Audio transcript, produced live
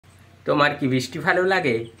তোমার কি বৃষ্টি ভালো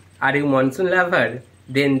লাগে? Are you monsoon lover?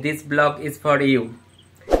 Then this blog is for you.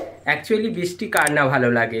 Actually বৃষ্টি কার না ভালো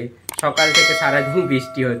লাগে? সকাল থেকে সারাদিন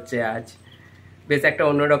বৃষ্টি হচ্ছে। আজ বেশ একটা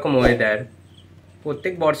অন্যরকম ওয়েদার।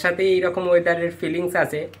 প্রত্যেক বর্ষাতেই এইরকম ওয়েদারের ফিলিংস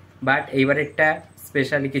আছে, বাট এইবার একটা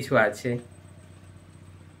স্পেশালি কিছু আছে।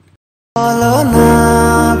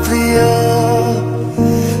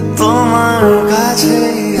 তোমার কাছে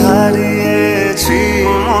হারিয়েছি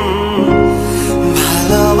মন,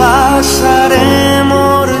 ভালোবাসারে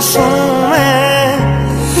মোর সুমে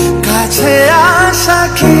কাছে আসা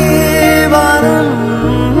কি বারণ,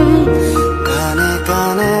 কানে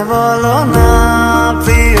কানে বলো না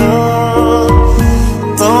প্রিয়,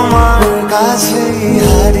 তোমার কাছে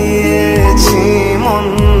হারিয়েছি মন,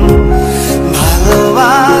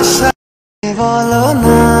 ভালোবাসা বলো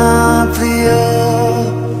না প্রিয়,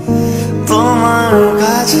 তোমার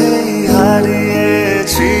কাছে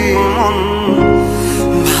হারিয়েছি মন,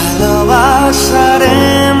 ভালোবাসারে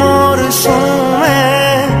মোর সুমে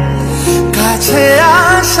কাছে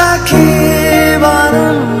আসা কি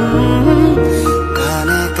বারণ,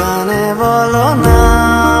 কানে কানে বলো না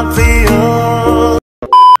প্রিয়।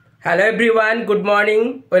 Hello everyone, good morning,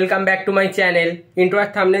 welcome back to my channel. Intro R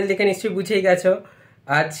thumbnail দেখে নিশ্চয়ই বুঝেই গেছো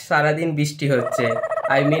আজ সারাদিন বৃষ্টি হচ্ছে,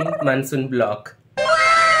 I mean monsoon blog.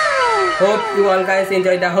 Hope you all guys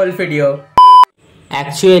enjoy the whole video.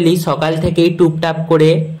 Actually সকাল থেকেই টুপটাপ করে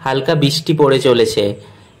হালকা বৃষ্টি পড়ে চলেছে।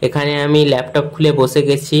 এখানে আমি ল্যাপটপ খুলে বসে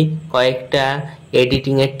গেছি কয়েকটা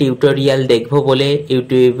এডিটিংয়ের টিউটোরিয়াল দেখবো বলে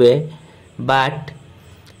ইউটিউবে, বাট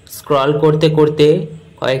স্ক্রল করতে করতে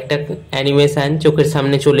কয়েকটা অ্যানিমেশান চোখের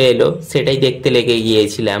সামনে চলে এলো, সেটাই দেখতে লেগে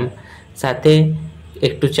গিয়েছিলাম। সাথে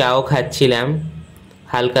একটু চাও খাচ্ছিলাম।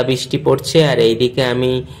 হালকা বৃষ্টি পড়ছে আর এইদিকে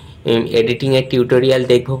আমি এডিটিংয়ের টিউটোরিয়াল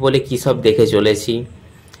দেখবো বলে কী সব দেখে চলেছি।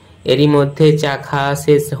 এরই মধ্যে চা খাওয়া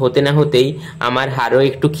শেষ হতে না হতেই আমার আরও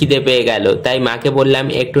একটু খিদে পেয়ে গেল, তাই মাকে বললাম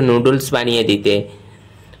একটু নুডলস বানিয়ে দিতে।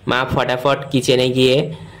 মা ফটাফট কিচেনে গিয়ে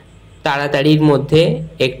তাড়াতাড়ির মধ্যে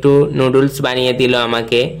একটু নুডলস বানিয়ে দিল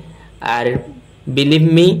আমাকে। আর বিলিভ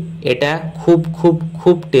মি, এটা খুব খুব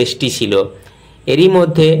খুব টেস্টি ছিল। এরই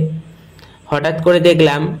মধ্যে হঠাৎ করে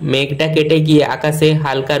দেখলাম মেঘটা কেটে গিয়ে আকাশে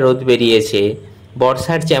হালকা রোদ বেরিয়েছে।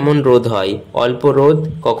 বর্ষার যেমন রোদ হয়, অল্প রোদ,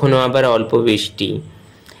 কখনো আবার অল্প বৃষ্টি।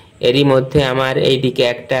 এরই মধ্যে আমার এইদিকে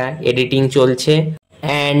একটা এডিটিং চলছে,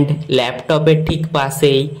 অ্যান্ড ল্যাপটপের ঠিক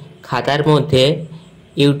পাশেই খাতার মধ্যে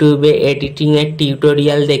ইউটিউবে এডিটিংয়ের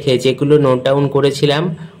টিউটোরিয়াল দেখে যেগুলো নোট ডাউন করেছিলাম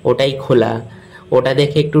ওটাই খোলা। ওটা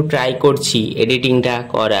দেখে একটু ট্রাই করছি এডিটিংটা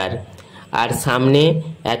করার। আর সামনে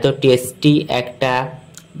এত টেস্টি একটা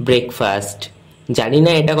ব্রেকফাস্ট। জানি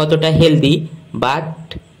না এটা কতটা হেলদি, বাট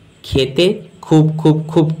খেতে খুব খুব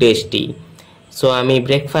খুব টেস্টি। সো আমি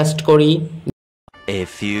ব্রেকফাস্ট করি। A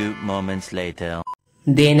few moments later.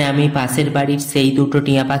 দেন আমি পাশের বাড়ির সেই দুটো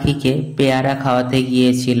টিয়া পাখিকে পেয়ারা খাওয়াতে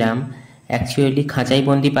গিয়েছিলাম। অ্যাকচুয়ালি খাঁচাই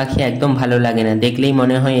বন্দি পাখি একদম ভালো লাগে না, দেখলেই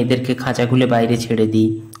মনে হয় এদেরকে খাঁচা খুলে বাইরে ছেড়ে দিই,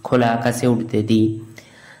 খোলা আকাশে উঠতে দিই।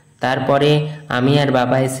 তারপরে আমি আর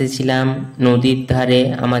বাবা এসেছিলাম নদীর ধারে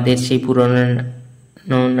আমাদের সেই পুরনো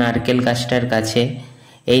নারকেল গাছটার কাছে।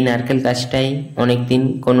 এই নারকেল গাছটাই অনেকদিন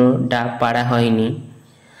কোনো ডাব পাড়া হয়নি।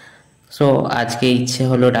 সো আজকে ইচ্ছে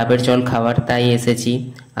হলো ডাবের জল খাওয়ার, তাই এসেছি।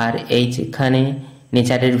 আর এই যেখানে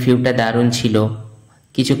নেচারের ভিউটা দারুণ ছিল।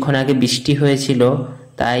 কিছুক্ষণ আগে বৃষ্টি হয়েছিল,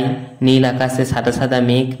 তাই নীল আকাশে সাদা সাদা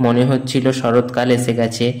মেঘ, মনে হচ্ছিল শরৎকাল এসে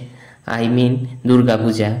গেছে, আই মিন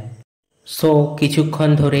দুর্গাপূজা। সো কিছুক্ষণ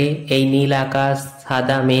ধরে এই নীল আকাশ,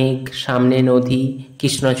 সাদা মেঘ, সামনে নদী,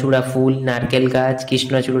 কৃষ্ণচূড়া ফুল, নারকেল গাছ,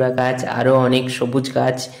 কৃষ্ণচূড়া গাছ, আরও অনেক সবুজ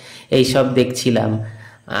গাছ, এইসব দেখছিলাম।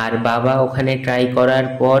 আর বাবা ওখানে ট্রাই করার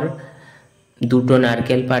পর দুটো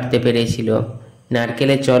নারকেল পাড়তে পেরেছিল।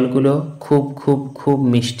 নারকেলের জলগুলো খুব খুব খুব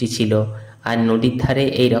মিষ্টি ছিল। আর নদীর ধারে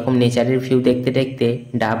এইরকম নেচারের ভিউ দেখতে দেখতে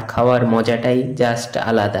ডাব খাওয়ার মজাটাই জাস্ট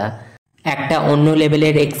আলাদা। একটা অন্য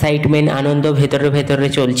লেভেলের এক্সাইটমেন্ট, আনন্দ ভেতরে ভেতরে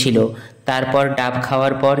চলছিল। তারপর ডাব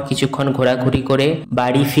খাওয়ার পর কিছুক্ষণ ঘোরাঘুরি করে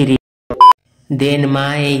বাড়ি ফিরি। দেন মা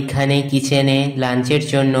এইখানে কিচেনে লাঞ্চের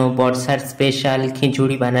জন্য বর্ষার স্পেশাল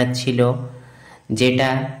খিচুড়ি বানাচ্ছিল, যেটা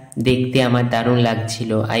দেখতে আমার দারুণ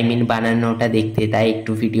লাগছিল, আই মিন বানানোটা দেখতে, তাই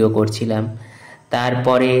একটু ভিডিও করছিলাম।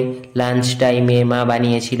 তারপরে লাঞ্চ টাইমে মা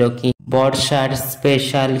বানিয়েছিল কি বর্ষার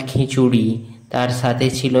স্পেশাল খিচুড়ি, তার সাথে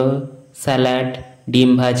ছিল স্যালাড,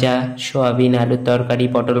 ডিম ভাজা, সোয়াবিন আলুর তরকারি,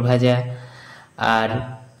 পটল ভাজা, আর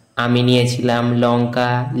আমি নিয়েছিলাম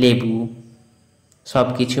লঙ্কা, লেবু। সব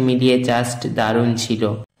কিছু মিলিয়ে জাস্ট দারুণ ছিল।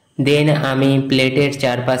 দেন আমি প্লেটের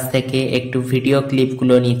চারপাশ থেকে একটু ভিডিও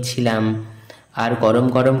ক্লিপগুলো নিচ্ছিলাম। আর গরম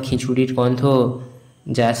গরম খিচুড়ির গন্ধ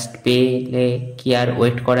জাস্ট পেলে কি আর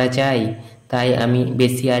ওয়েট করা যায়, তাই আমি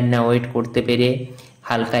বেশি আর না ওয়েট করতে পেরে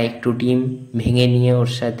হালকা একটু ডিম ভেঙে নিয়ে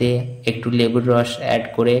ওর সাথে একটু লেবুর রস অ্যাড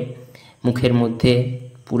করে মুখের মধ্যে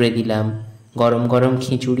পুরে দিলাম। গরম গরম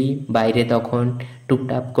খিচুড়ি, বাইরে তখন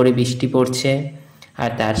টুপটাপ করে বৃষ্টি পড়ছে,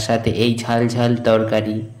 আর তার সাথে এই ঝাল ঝাল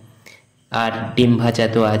তরকারি, আর ডিম ভাজা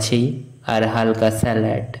তো আছেই, আর হালকা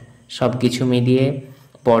স্যালাড, সব কিছু মিলিয়ে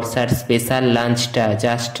বর্ষার স্পেশাল লাঞ্চটা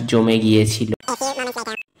জাস্ট জমে গিয়েছিল।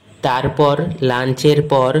 তারপর লাঞ্চের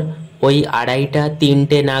পর ওই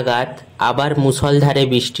 2:30-3টে নাগাদ আবার মুষলধারে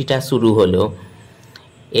বৃষ্টিটা শুরু হলো।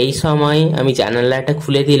 এই সময় আমি জানালাটা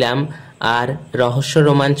খুলে দিলাম আর রহস্য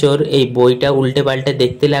রোমাঞ্চর এই বইটা উল্টে পাল্টে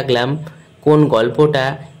দেখতে লাগলাম কোন গল্পটা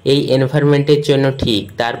এই এনভায়রনমেন্টের জন্য ঠিক।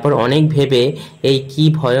 তারপর অনেক ভেবে এই কি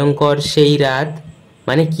ভয়ঙ্কর সেই রাত,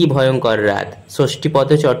 মানে কি ভয়ঙ্কর রাত, ষষ্ঠীপদ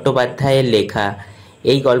চট্টোপাধ্যায়ের লেখা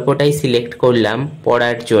এই গল্পটাই সিলেক্ট করলাম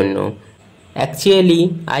পড়ার জন্য। অ্যাকচুয়ালি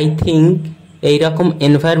আই থিঙ্ক এইরকম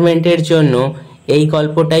এনভায়রনমেন্টের জন্য এই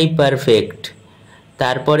গল্পটাই পারফেক্ট।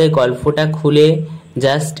 তারপরে গল্পটা খুলে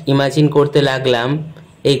জাস্ট ইমাজিন করতে লাগলাম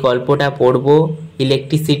এই গল্পটা পড়ব,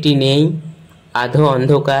 ইলেকট্রিসিটি নেই, আধো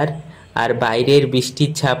অন্ধকার, আর বাইরের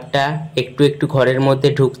বৃষ্টির ছাপটা একটু একটু ঘরের মধ্যে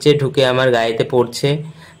ঢুকছে, ঢুকে আমার গায়েতে পড়ছে,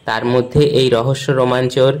 তার মধ্যে এই রহস্য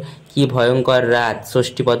রোমাঞ্চর কি ভয়ঙ্কর রাত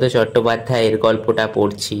ষষ্ঠীপদ চট্টোপাধ্যায়ের গল্পটা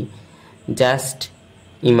পড়ছি। জাস্ট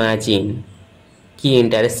ইমাজিন, কি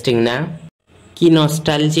ইন্টারেস্টিং না? কি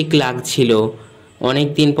নস্টালজিক লাগছিল। অনেক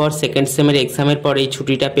দিন পর সেকেন্ড সেমের এক্সামের পর এই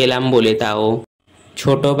ছুটিটা পেলাম বলে, তাও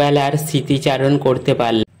ছোটবেলার স্মৃতিচারণ করতে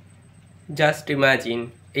পারলাম। জাস্ট ইমাজিন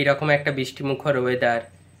এইরকম একটা বৃষ্টিমুখর ওয়েদার,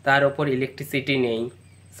 তার ওপর ইলেকট্রিসিটি নেই,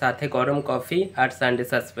 সাথে গরম কফি আর সানডে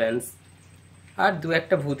সাসপেন্স, আর দু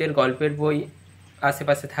একটা ভূতের গল্পের বই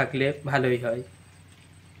আশেপাশে থাকলে ভালোই হয়।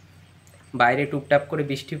 বাইরে টুপটাপ করে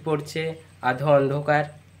বৃষ্টি পড়ছে, আধো অন্ধকার,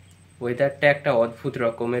 ওয়েদারটা একটা অদ্ভুত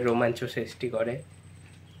রকমের রোমাঞ্চ সৃষ্টি করে।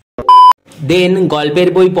 দেন গল্পের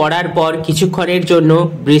বই পড়ার পর কিছুক্ষণের জন্য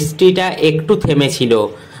বৃষ্টিটা একটু থেমেছিল,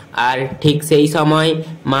 আর ঠিক সেই সময়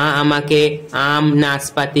মা আমাকে আম,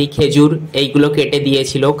 নাশপাতি, খেজুর এইগুলো কেটে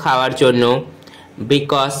দিয়েছিল খাওয়ার জন্য,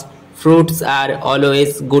 because fruits are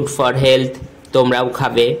always good for health, তোমরাও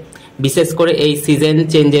খাবে, বিশেষ করে এই সিজন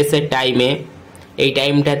চেঞ্জেসের টাইমে। এই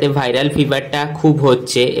টাইমটাতে ভাইরাল ফিভারটা খুব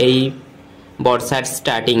হচ্ছে এই বর্ষার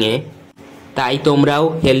স্টার্টিংয়ে, তাই তোমরাও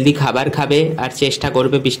হেলদি খাবার খাবে আর চেষ্টা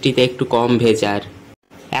করবে বৃষ্টিতে একটু কম ভেজার।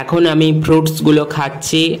 এখন আমি ফ্রুটসগুলো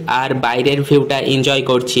খাচ্ছি আর বাইরের ভিউটা এনজয়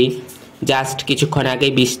করছি। জাস্ট কিছুক্ষণ আগে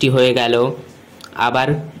বৃষ্টি হয়ে গেল, আবার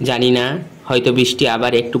জানি না, হয়তো বৃষ্টি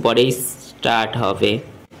আবার একটু পরেই স্টার্ট হবে।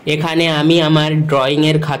 এখানে আমি আমার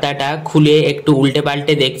ড্রয়িংয়ের খাতাটা খুলে একটু উল্টে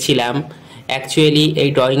পাল্টে দেখছিলাম। অ্যাকচুয়ালি এই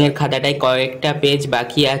ড্রয়িংয়ের খাতাটায় কয়েকটা পেজ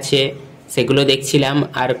বাকি আছে, সেগুলো দেখছিলাম,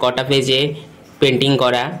 আর কটা পেজে পেন্টিং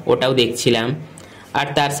করা ওটাও দেখছিলাম, আর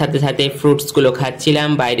তার সাথে সাথে ফ্রুটসগুলো খাচ্ছিলাম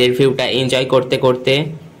বাইরের ভিউটা এনজয় করতে করতে।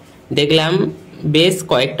 দেখলাম বেশ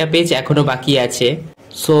কয়েকটা পেজ এখনও বাকি আছে,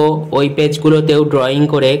 সো ওই পেজগুলোতেও ড্রয়িং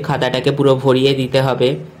করে খাতাটাকে পুরো ভরিয়ে দিতে হবে।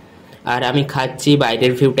 আর আমি খাচ্ছি,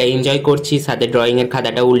 বাইরের ভিউটা এনজয় করছি, সাথে ড্রয়িংয়ের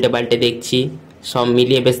খাতাটা উল্টে পাল্টে দেখছি, সব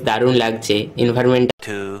মিলিয়ে বেশ দারুণ লাগছে এনভায়রনমেন্ট।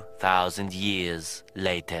 2000 years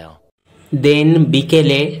later. দেন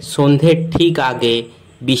বিকেলে সন্ধ্যের ঠিক আগে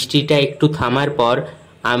বৃষ্টিটা একটু থামার পর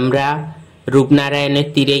আমরা রূপনারায়ণের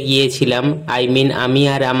তীরে গিয়েছিলাম, আমি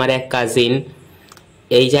আর আমার এক কাজিন।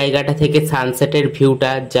 এই জায়গাটা থেকে সানসেটের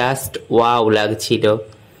ভিউটা জাস্ট ওয়াও লাগছিল,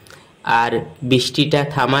 আর বৃষ্টিটা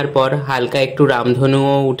থামার পর হালকা একটু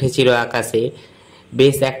রামধনুও উঠেছিল আকাশে,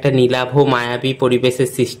 বেশ একটা নীলাভ মায়াবী পরিবেশের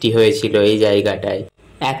সৃষ্টি হয়েছিল এই জায়গাটায়।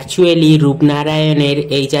 অ্যাকচুয়ালি রূপনারায়ণের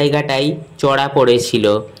এই জায়গাটাই চড়া পড়েছিল,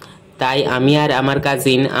 তাই আমি আর আমার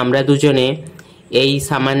কাজিন আমরা দুজনে এই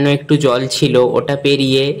সামান্য একটু জল ছিল ওটা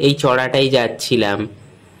পেরিয়ে এই চড়াটাই যাচ্ছিলাম।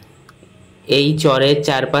 এই চরের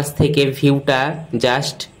চারপাশ থেকে ভিউটা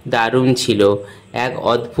জাস্ট দারুণ ছিল, এক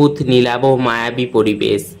অদ্ভুত নীলাভ মায়াবী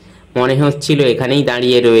পরিবেশ, মনে হচ্ছিল এখানেই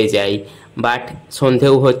দাঁড়িয়ে রয়ে যাই। বাট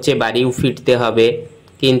সন্ধেও হচ্ছে, বাড়িও ফিরতে হবে,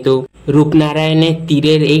 কিন্তু রূপনারায়ণের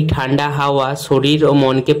তীরের এই ঠান্ডা হাওয়া শরীর ও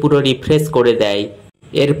মনকে পুরো রিফ্রেশ করে দেয়।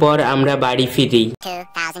 এরপর আমরা বাড়ি ফিরি।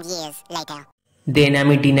 দেন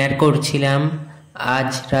আমি ডিনার করছিলাম।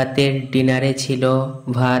 আজ রাতের ডিনারে ছিল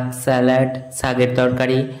ভাত, স্যালাড, শাকের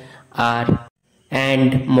তরকারি, আর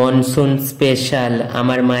মনসুন স্পেশাল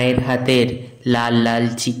আমার মায়ের হাতের লাল লাল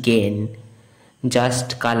চিকেন। জাস্ট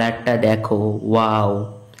কালারটা দেখো, ওয়াও!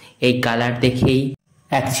 এই কালার দেখেই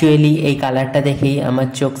এই কালারটা দেখেই আমার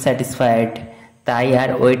চোখ স্যাটিসফাইড, তাই আর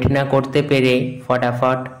ওয়েট না করতে পেরে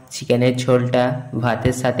ফটাফট চিকেনের ঝোলটা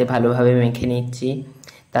ভাতের সাথে ভালোভাবে মেখে নিচ্ছি।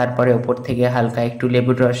 তারপরে ওপর থেকে হালকা একটু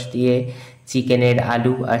লেবুর রস দিয়ে চিকেনের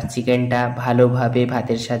আলু আর চিকেনটা ভালোভাবে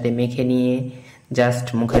ভাতের সাথে মেখে নিয়ে জাস্ট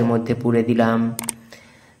মুখের মধ্যে পুরে দিলাম।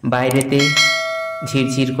 বাইরেতে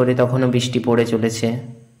ঝিরঝির করে তখনও বৃষ্টি পড়ে চলেছে।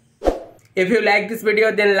 If you like this video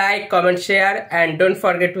then like, comment, share and don't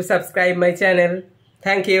forget to subscribe my channel.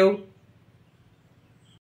 Thank you.